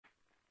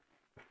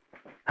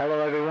Hello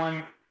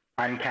everyone,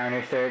 I'm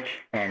CounterSearch,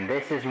 and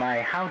this is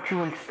my how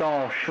to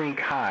install Shrink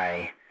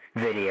High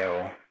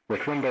video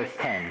with Windows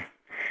 10.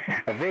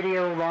 A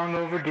video long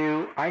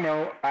overdue. I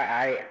know,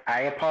 I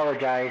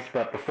apologize,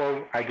 but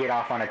before I get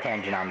off on a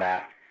tangent on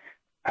that,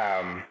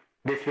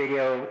 this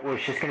video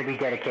was just going to be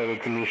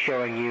dedicated to me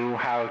showing you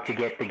how to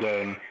get the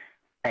game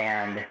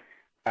and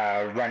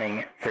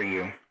running for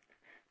you.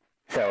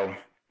 So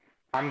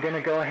I'm going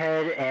to go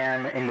ahead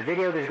and in the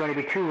video there's going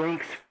to be two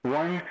links.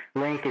 One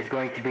link is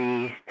going to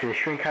be to the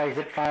Shrink High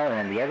zip file,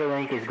 and the other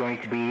link is going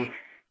to be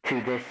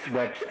to this to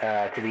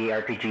the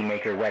RPG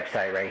Maker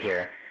website right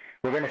here.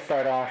 We're going to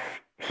start off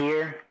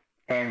here,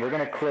 and we're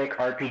going to click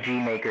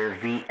RPG Maker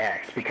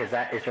VX because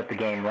that is what the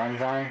game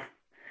runs on.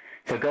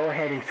 So go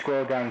ahead and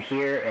scroll down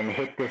here and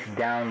hit this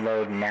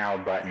Download Now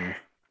button.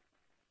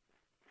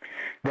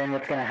 Then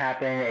what's going to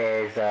happen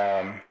is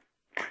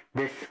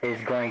this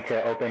is going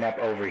to open up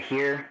over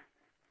here.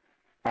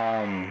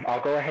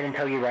 I'll go ahead and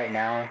tell you right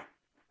now,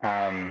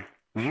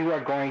 you are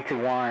going to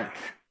want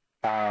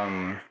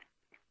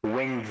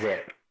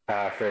WinZip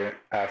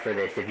for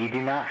this. If you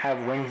do not have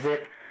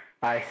WinZip,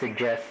 I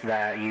suggest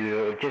that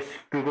you just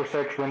Google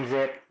search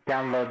WinZip,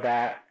 download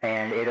that,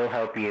 and it'll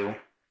help you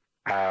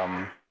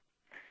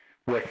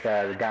with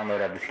the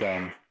download of this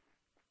game.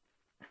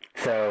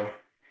 So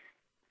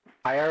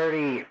I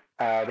already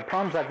the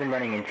problems I've been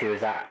running into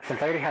is that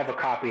since I already have a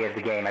copy of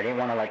the game, I didn't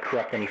want to like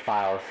corrupt any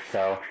files,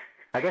 so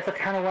I guess that's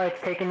kind of why it's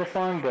taken this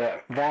long,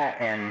 but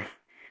that and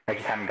I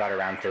just haven't got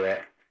around to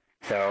it.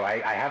 So I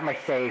have my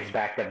saves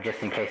backed up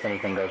just in case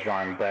anything goes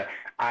wrong, but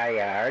I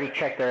already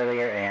checked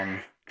earlier and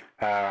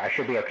I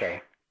should be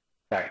okay.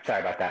 Sorry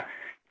about that.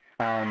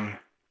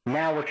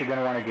 Now what you're going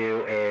to want to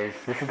do is,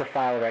 this is the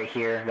file right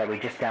here that we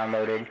just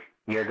downloaded.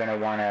 You're going to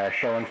want to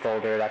show in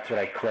folder. That's what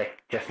I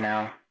clicked just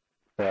now,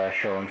 the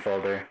show in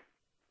folder.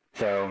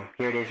 So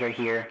here it is right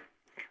here.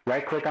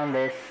 Right click on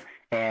this,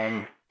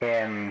 and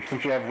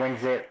since you have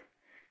WinZip,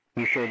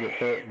 you should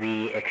hit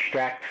the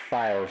extract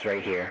files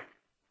right here.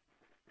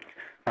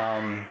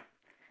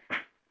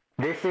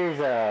 This is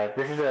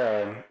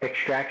a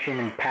extraction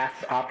and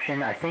paths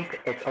option. I think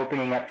it's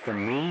opening up for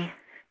me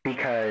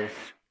because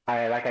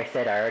like I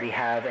said, I already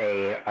have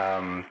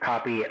a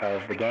copy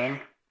of the game.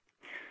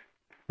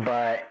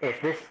 But if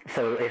this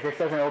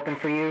doesn't open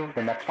for you,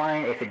 then that's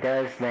fine. If it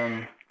does,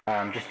 then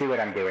just do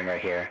what I'm doing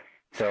right here.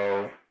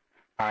 So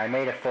I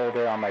made a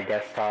folder on my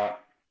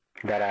desktop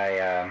that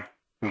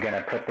I'm going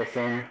to put this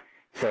in.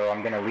 So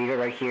I'm going to leave it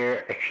right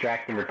here,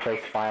 extract and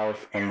replace files,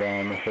 and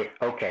then hit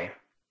OK.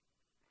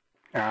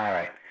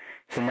 Alright,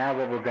 so now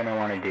what we're going to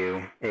want to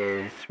do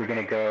is we're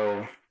going to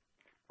go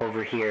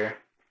over here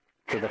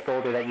to the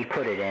folder that you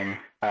put it in.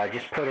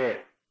 Just put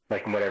it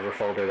like in whatever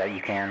folder that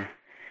you can.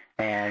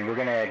 And we're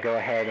going to go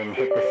ahead and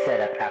hit the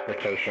setup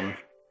application.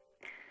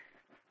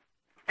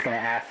 It's going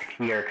to ask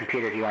your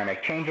computer if you want to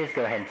make changes.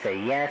 Go ahead and say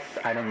yes.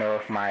 I don't know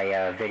if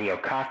my video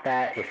caught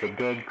that. If it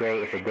did,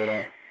 great. If it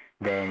didn't,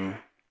 then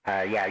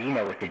yeah, you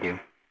know what to do.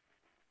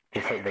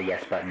 Just hit the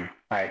yes button.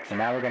 Alright, so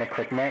now we're going to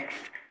click next.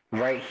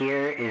 Right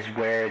here is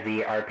where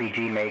the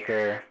RPG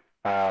Maker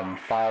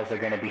files are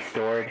going to be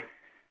stored.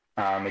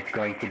 It's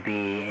going to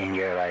be in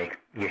your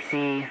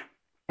C,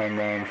 and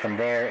then from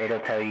there it'll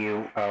tell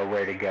you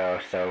where to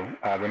go. So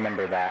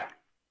remember that,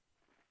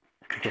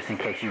 just in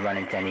case you run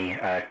into any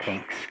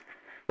kinks,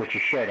 which you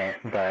shouldn't,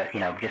 but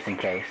just in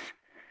case.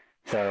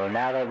 So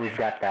now that we've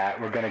got that,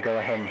 we're going to go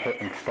ahead and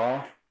hit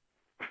install.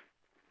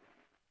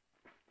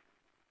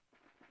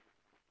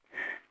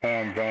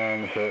 And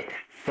then hit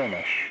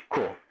finish.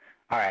 Cool.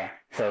 Alright,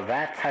 so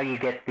that's how you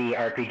get the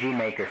RPG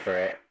Maker for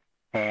it.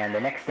 And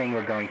the next thing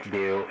we're going to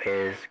do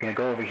is going to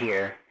go over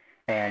here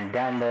and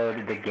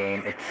download the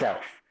game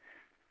itself.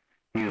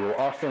 You will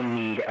also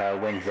need a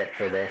WinZip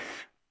for this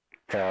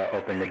to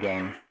open the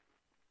game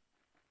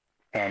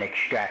and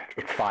extract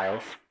its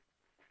files.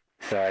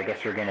 So I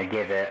guess we're going to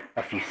give it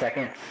a few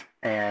seconds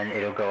and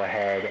it'll go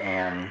ahead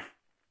and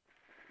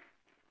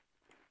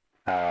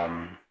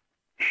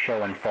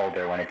show in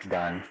folder when it's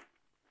done.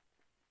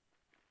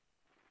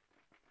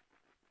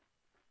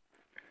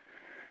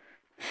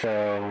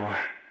 So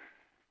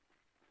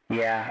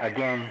yeah,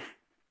 again,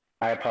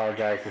 I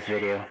apologize this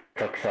video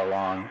took so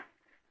long.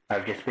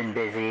 I've just been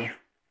busy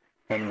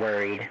and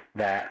worried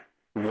that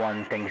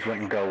one, things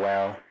wouldn't go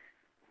well,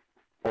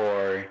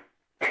 or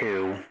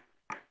two,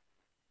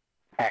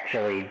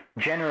 actually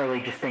generally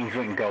just things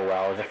wouldn't go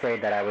well. I was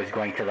afraid that I was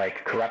going to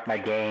corrupt my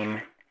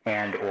game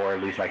and or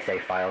lose my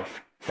save files.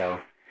 So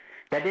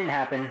that didn't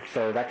happen,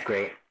 so that's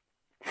great.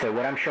 So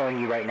what I'm showing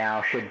you right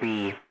now should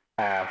be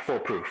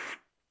foolproof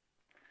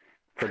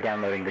for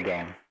downloading the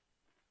game.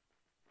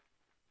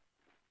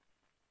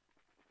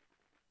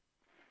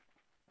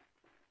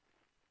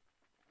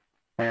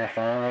 And if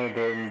only it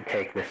didn't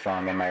take this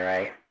long, am I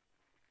right?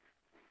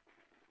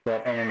 Well,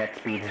 internet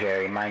speeds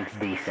vary. Mine's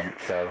decent,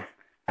 so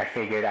I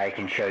figured I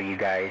can show you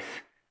guys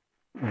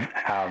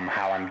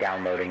how I'm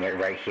downloading it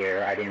right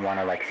here. I didn't want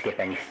to skip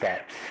any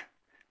steps.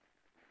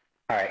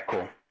 Alright,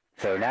 cool.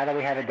 So now that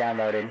we have it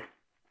downloaded,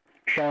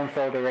 show in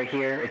folder right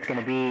here, it's going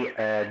to be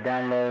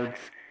downloads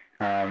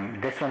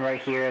This one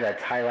right here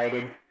that's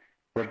highlighted,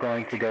 we're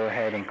going to go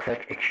ahead and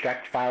click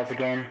extract files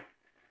again.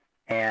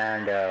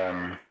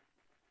 And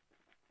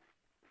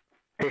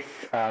this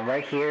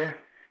right here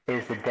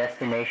is the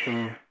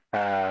destination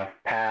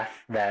path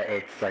that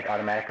it's like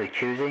automatically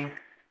choosing.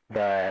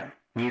 But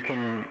you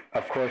can,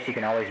 of course, you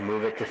can always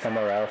move it to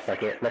somewhere else.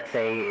 Like let's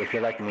say if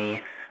you're like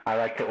me, I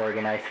like to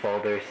organize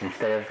folders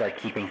instead of like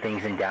keeping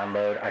things in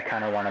download. I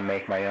kind of want to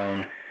make my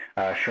own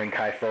shrink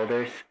high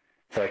folders.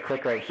 So I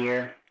click right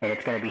here, and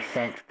it's going to be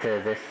sent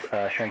to this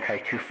shrink high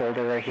 2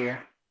 folder right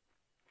here.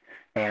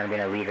 And I'm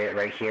going to leave it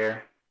right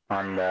here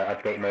on the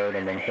update mode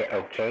and then hit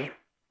OK.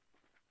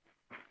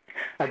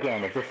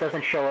 Again, if this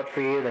doesn't show up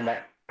for you, then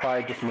that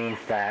probably just means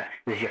that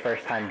this is your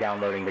first time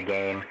downloading the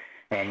game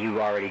and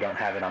you already don't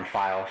have it on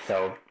file.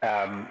 So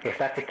if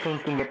that's a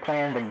kink in your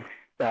plan,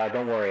 then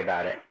don't worry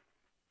about it.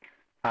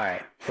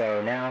 Alright,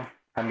 so now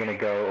I'm going to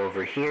go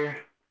over here,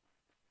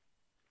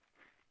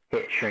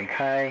 hit shrink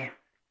high,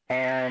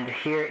 and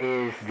here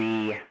is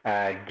the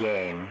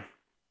game.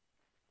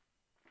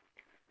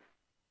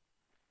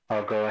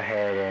 I'll go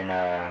ahead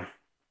and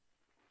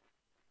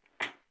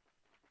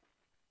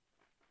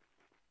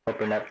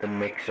open up the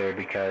mixer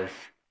because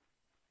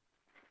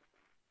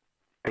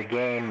the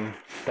game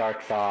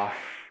starts off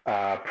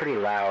pretty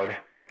loud,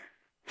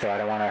 so I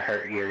don't want to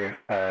hurt you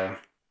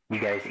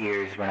guys'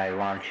 ears when I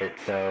launch it.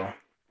 So,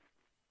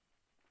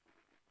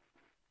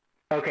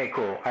 okay,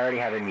 cool. I already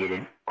have it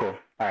muted. Cool.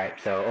 All right,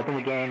 so open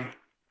the game.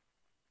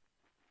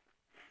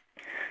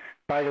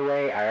 By the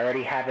way, I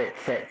already have it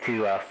set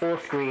to full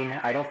screen.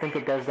 I don't think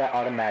it does that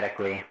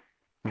automatically,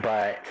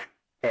 but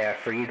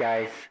for you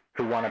guys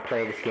who want to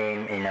play this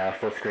game in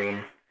full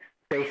screen,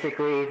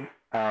 basically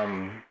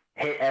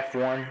hit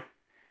F1,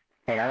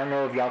 and I don't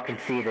know if y'all can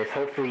see this,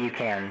 hopefully you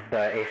can,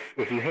 but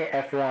if you hit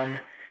F1,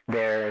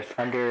 there's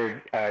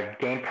under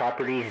game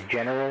properties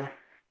general,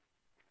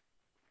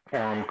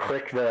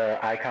 click the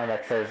icon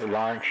that says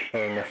launch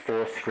in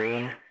full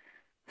screen,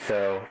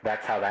 so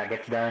that's how that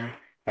gets done.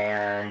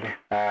 And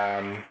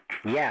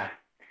yeah,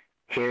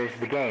 here's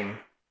the game.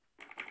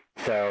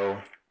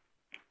 So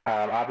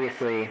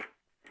obviously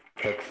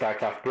it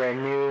starts off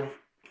brand new,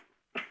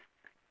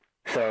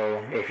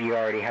 so if you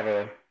already have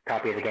a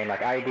copy of the game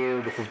like I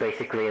do, this is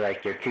basically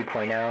like your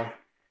 2.0.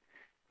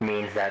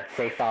 Means that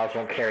save files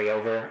won't carry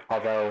over,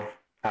 although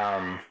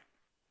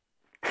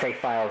save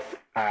files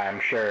I'm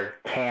sure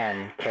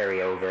can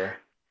carry over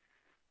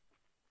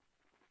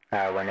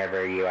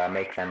whenever you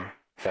make them.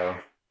 So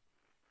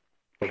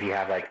if you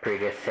have like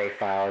previous save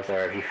files,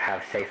 or if you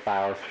have save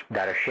files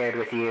that are shared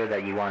with you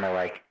that you want to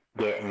like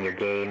get in your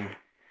game,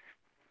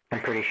 I'm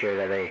pretty sure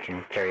that they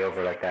can carry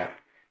over like that.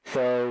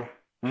 So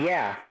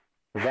yeah,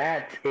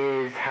 that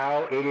is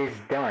how it is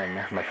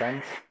done, my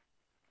friends.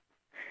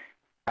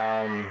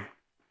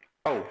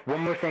 Oh,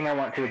 one more thing I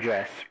want to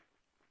address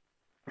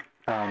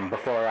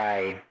before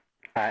I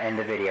end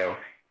the video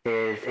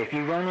is if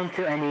you run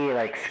into any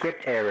like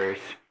script errors,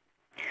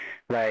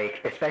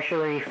 like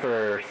especially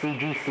for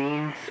CG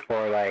scenes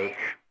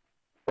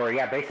or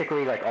yeah,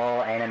 basically like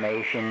all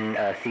animation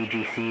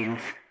CG scenes,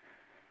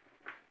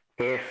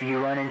 if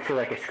you run into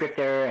like a script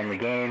error and the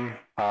game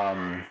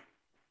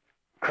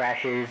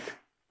crashes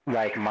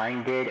like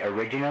mine did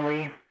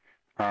originally,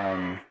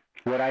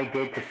 what I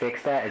did to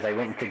fix that is I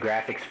went into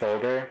graphics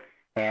folder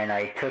and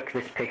I took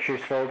this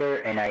pictures folder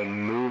and I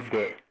moved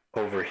it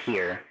over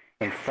here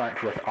in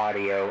front with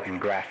audio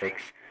and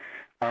graphics.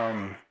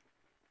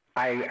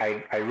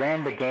 I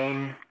ran the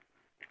game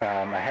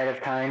ahead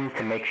of time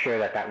to make sure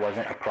that that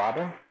wasn't a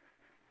problem,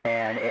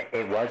 and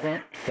it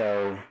wasn't.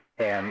 So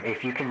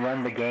if you can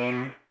run the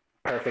game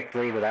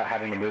perfectly without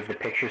having to move the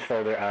pictures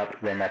folder up,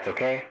 then that's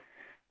okay.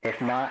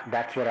 If not,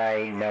 that's what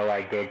I know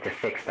I did to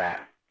fix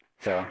that.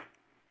 So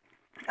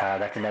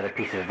that's another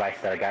piece of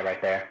advice that I got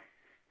right there.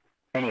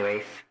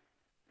 Anyways,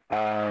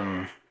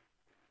 that's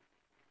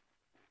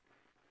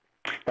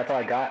all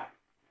I got.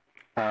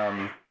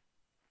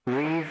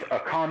 Leave a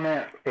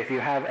comment if you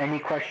have any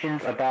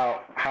questions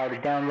about how to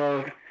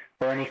download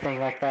or anything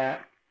like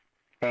that.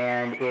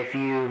 And if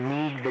you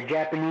need the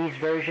Japanese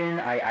version,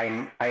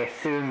 I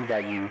assume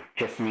that you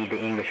just need the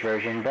English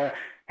version, but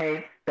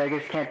hey,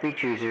 beggars can't be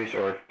choosers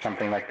or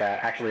something like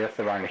that. Actually, that's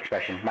the wrong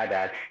expression. My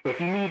bad. If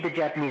you need the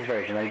Japanese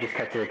version, let me just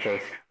cut to the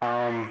chase.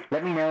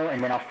 Let me know,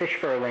 and then I'll fish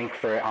for a link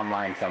for it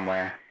online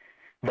somewhere.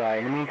 But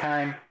in the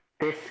meantime,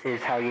 this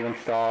is how you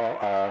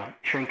install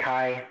Shrink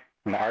High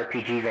and the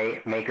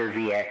RPG Maker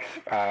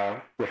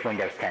VX with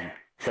Windows 10.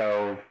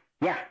 So,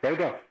 yeah, there we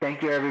go.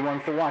 Thank you, everyone,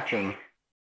 for watching.